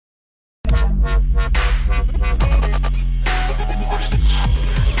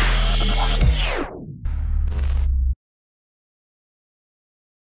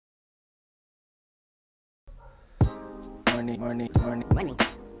Morning.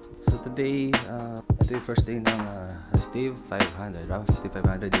 So today, ito yung first day ng Festive 500, Rapha Festive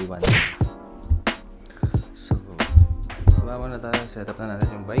 500 day 1. So, baba na tayo, set up na natin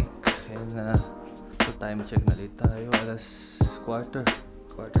yung bike. And so time check na dito tayo, alas quarter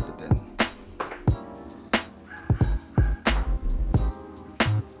to 10.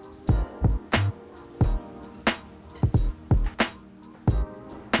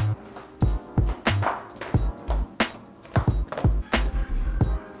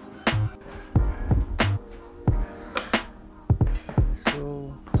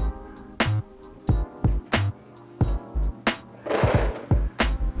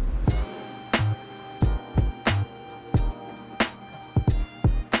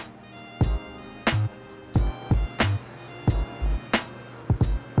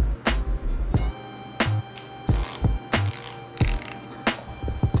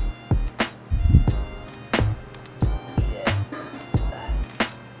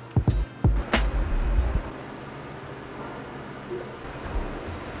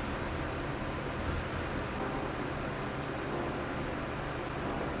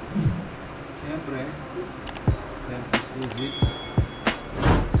 Siyempre, Memphis visit.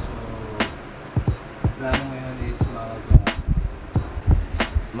 So, plano ngayon is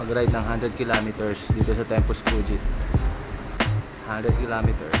mag-ride ng 100 kilometers dito sa Tempus Fugit. 100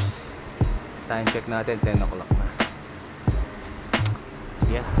 kilometers. Time check natin, 10 o'clock na.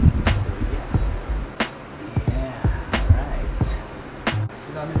 Yeah. So, yeah, right.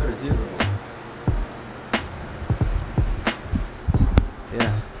 Kilometer 0.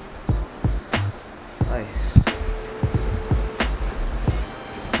 Yeah. Ay.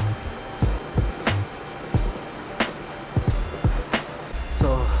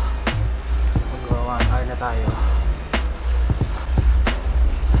 So, mag-1 hour na tayo.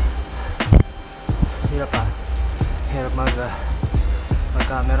 Hirap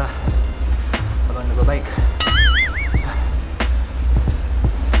mag-camera habang nag-bike.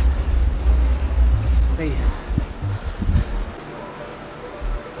 Okay.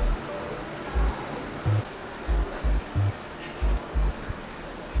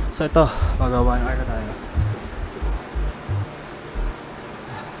 So ito, mag-1 hour na tayo.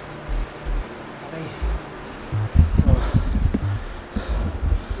 Okay. So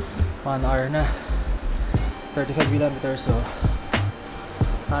 1 hour na, 35 kilometers. So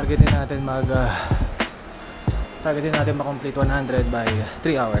targetin natin ma-complete 100 by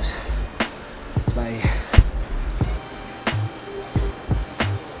 3 hours. By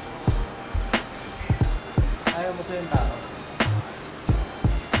ayaw mo sa yung tao.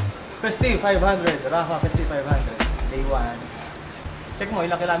 Festive 500, Rapha Festive 500, day 1. Check mo,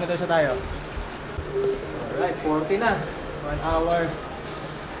 ilang kilometers na tayo. Alright, 40 na. 1 hour.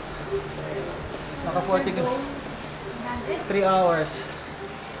 Naka 40 ka. 3 hours.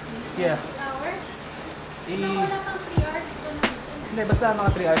 Yeah. 3 hours? Wala pang 3 hours. Hindi, basta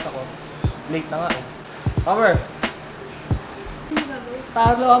mga 3 hours ako. Late na nga eh. Power!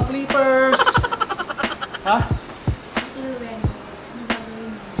 Talo ang clippers! Ha?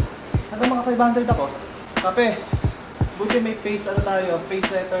 Ano mga 500 ako? Kape! Buti may pace pace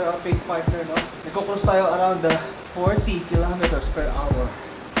setter or pace partner, no? Nagko-cruise tayo around 40 kilometers per hour.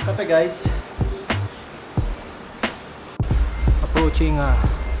 Kape guys! Approaching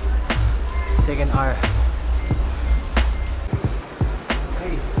second hour.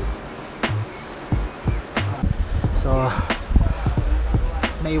 Okay. So,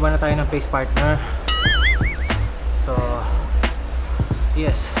 naiwan na tayo ng pace partner. So,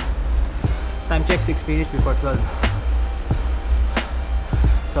 yes. Time check 6 minutes before 12.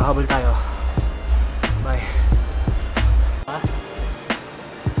 So, habol tayo. Bye.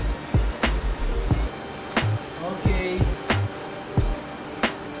 Okay.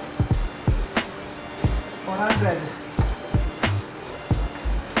 400.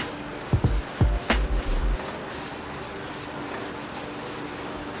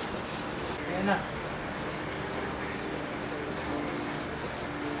 Ayan na.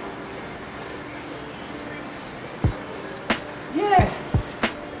 Yeah!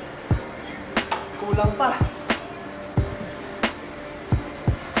 Kulang pa.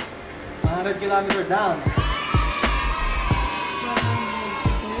 100 kilometer down.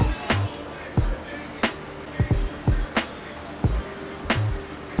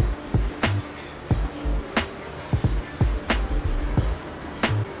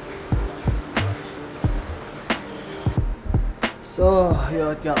 So, yun.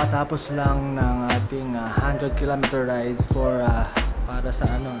 So at kakatapos lang ng ating 100 km ride for para sa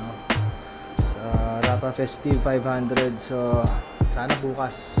ano no, sa Rapha Festive 500. So sana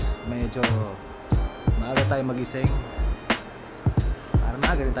bukas medyo maaga tayo magising para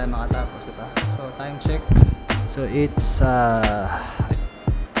maaga rin tayo makatapos, diba? So time check. So it's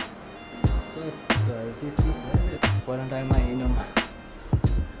 57. Walang tayo maiinom.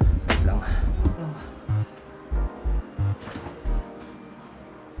 Wait lang.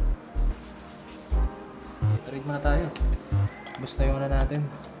 Trade muna tayo. Bus na yung na natin.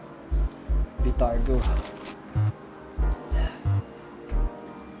 Vitargo.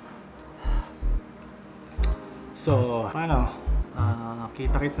 So, ano?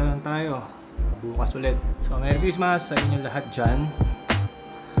 Kita-kits na lang tayo. Bukas ulit. So, Merry Christmas sa inyong lahat dyan.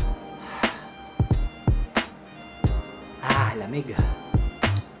 Lamig.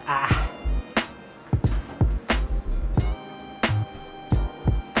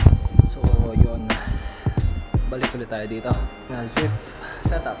 So, yun. Balik ulit tayo dito. Zwift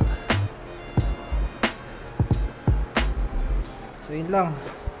setup. So, yun lang.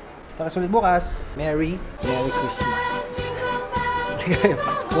 Kita kasi ulit bukas. Merry Christmas. Ligayang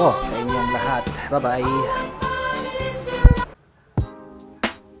Pasko sa inyong lahat. Bye-bye.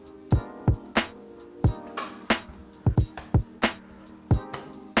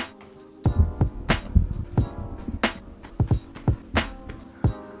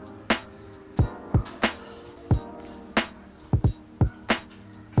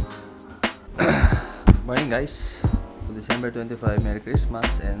 Morning guys, so December 25, Merry Christmas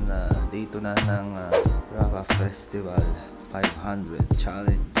and day 2 na ng Rapha Festival 500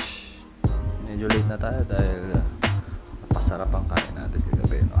 Challenge. Medyo late na tayo dahil napasarap ang kain natin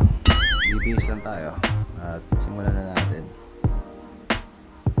kagabi, no? Bibihis lang tayo at simulan na natin.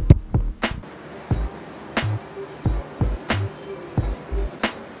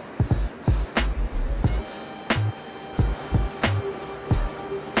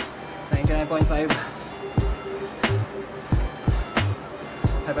 .5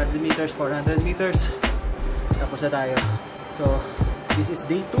 500 meters, 400 meters, tapos na tayo. So this is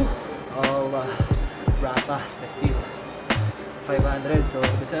day 2 of Rapha Festive 500. So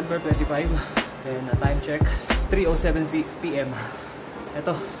December 25 and time check 3:07 PM.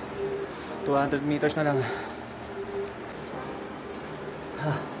 Ito 200 meters na lang.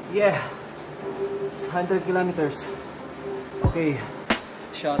 Yeah, 100 kilometers. Okay,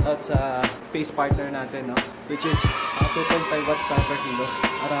 shoutout sa pace partner natin, no? Which is 2.5 watts per kilo,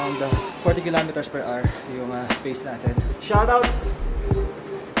 around 40 kilometers per hour yung pace natin. Shoutout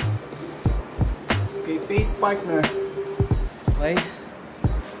kay pace partner. Okay,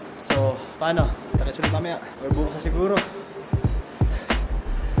 so paano? Takit ulit mamaya or bukas na siguro.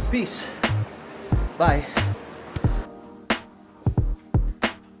 Peace, bye.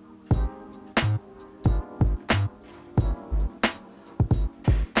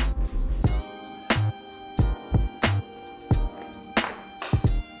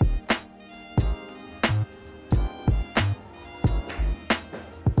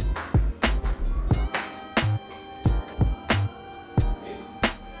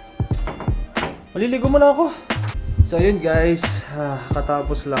 Maliligo muna ako. So yun guys,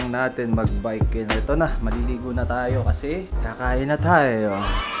 katapos lang natin mag-bike. Ito na, maliligo na tayo kasi kakain na tayo.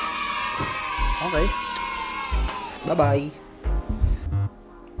 Okay, bye bye.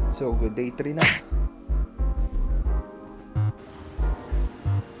 So good day 3 na.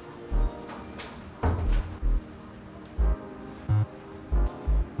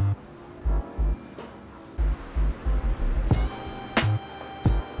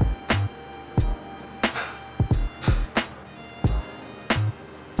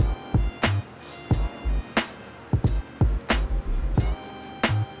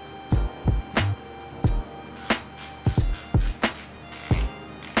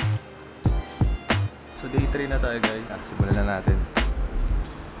 So day 3 na tayo guys. Simulan na natin.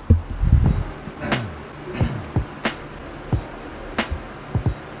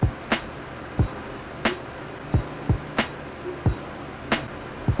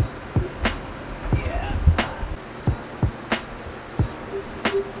 Yeah.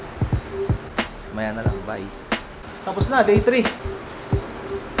 Maya na lang, bye. Tapos na, day 3.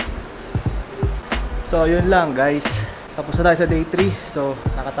 So yun lang guys. Tapos na tayo sa day 3. So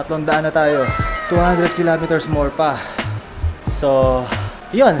nakatatlong daan na tayo. 200 kilometers more pa. So,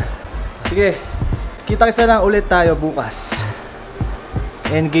 yun. Sige. Kita-kita lang ulit tayo bukas.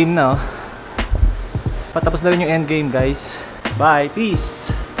 Endgame na, oh. Patapos na rin yung endgame, guys. Bye.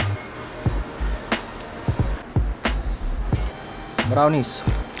 Peace. Brownies.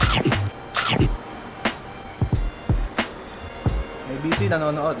 May busy si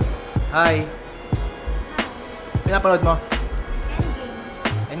nanonood. Hi! Pinapanood mo?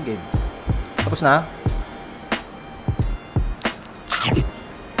 Endgame. Tapos na?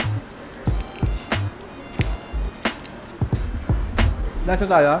 Lunch na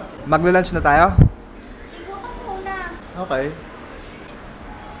tayo? Magla-lunch na tayo? Iguan muna. Okay.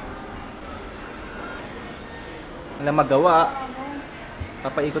 Walang magawa.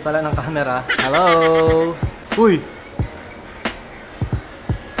 Papaikot na lang ng camera. Hello! Uy!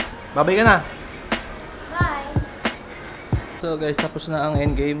 Babay ka na! Bye. So guys, tapos na ang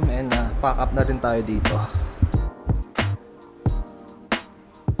endgame and pack up na rin tayo dito.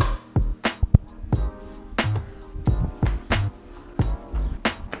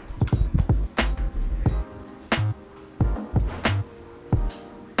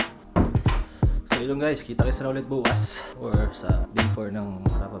 So yun guys, kita-kits na ulit bukas or sa day 4 ng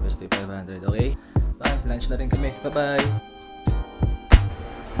Rapha Festive 500, okay? Bye! Lunch na rin kami. Bye-bye!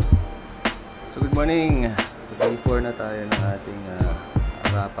 So good morning! Day 4 na tayo ng ating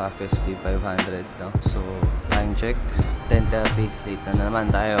Rapha Festive 500, no? So time check 10:30, late na naman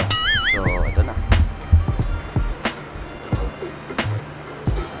tayo. So ito na.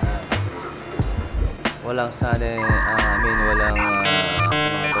 Walang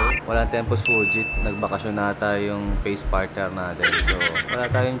walang Tempos Fujit. Nagbakasyon nata yung pace partner natin. So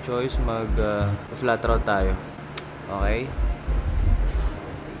wala tayong choice, flat route tayo. Okay?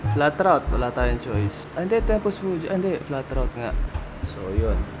 Flat route, wala tayong choice. Hindi, Tempos Fuji. Hindi, flat route nga. So,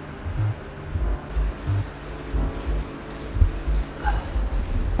 yun.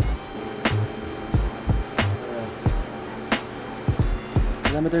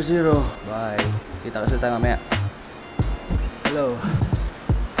 Kilometer 0. Bye. Kita kasi tayo mamaya. Hello.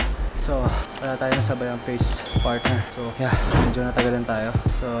 So, wala tayo nasabay ang pace partner. So, yeah, medyo natagalan tayo.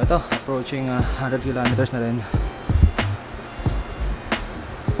 So, ito, approaching 100 kilometers na rin.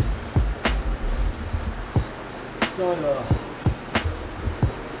 Solo.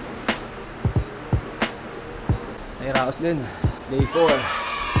 Nairaos din. Day 4.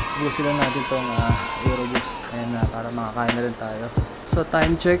 Busin lang natin itong Euroboost. And para makakain na rin tayo. So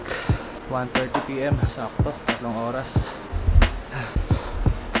time check 1:30 PM. Sakto. 3 oras.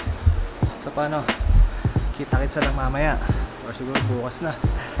 So paano? Kita-kits lang mamaya. Or siguro bukas na.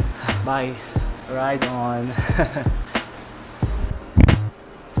 Bye. Ride on.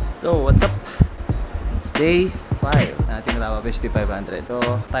 So what's up? Day 5 nating Rapha Festive 500. So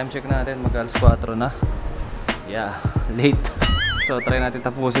time check natin, mag-alas 4 na. Yeah, late. So try natin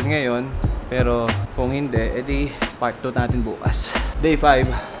tapusin ngayon. Pero kung hindi, edi part 2 natin bukas. Day 5,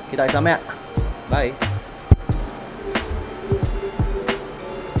 kita kita mamaya. Bye.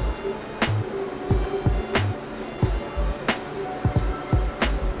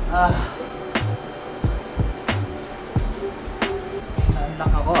 Naunlock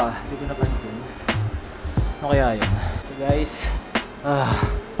ako hindi ko napansin. Ano kaya yun? So guys,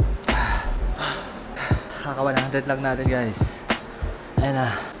 kaka 100 lang natin guys. Ayun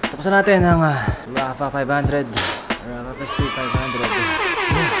na, tapos na natin ang Rapha 500, Rapha Festive 500.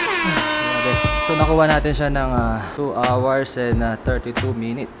 So nakuha natin siya ng 2 hours and 32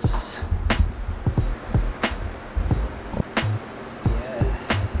 minutes. Yeah.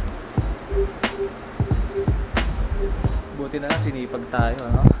 Buti na lang sinipag tayo,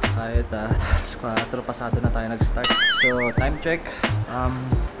 ano? Kahit 4 pasado na tayo nag-start. So time check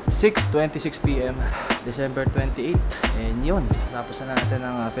 6:26 PM December 28. And yun, tapos na natin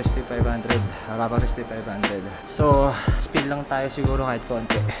ang Festive 500, Rapha Festive 500. So speed lang tayo siguro kahit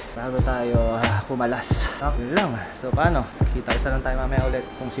konti bago tayo kumalas. Yun lang. So paano? Kita isa lang tayo mamaya ulit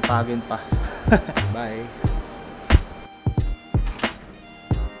kung sipagin pa. Bye.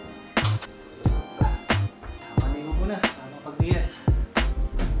 Maligo muna para pag-BS.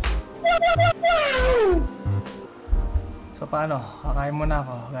 So paano? Kakain muna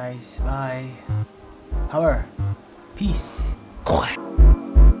ako guys. Bye. Power. Peace.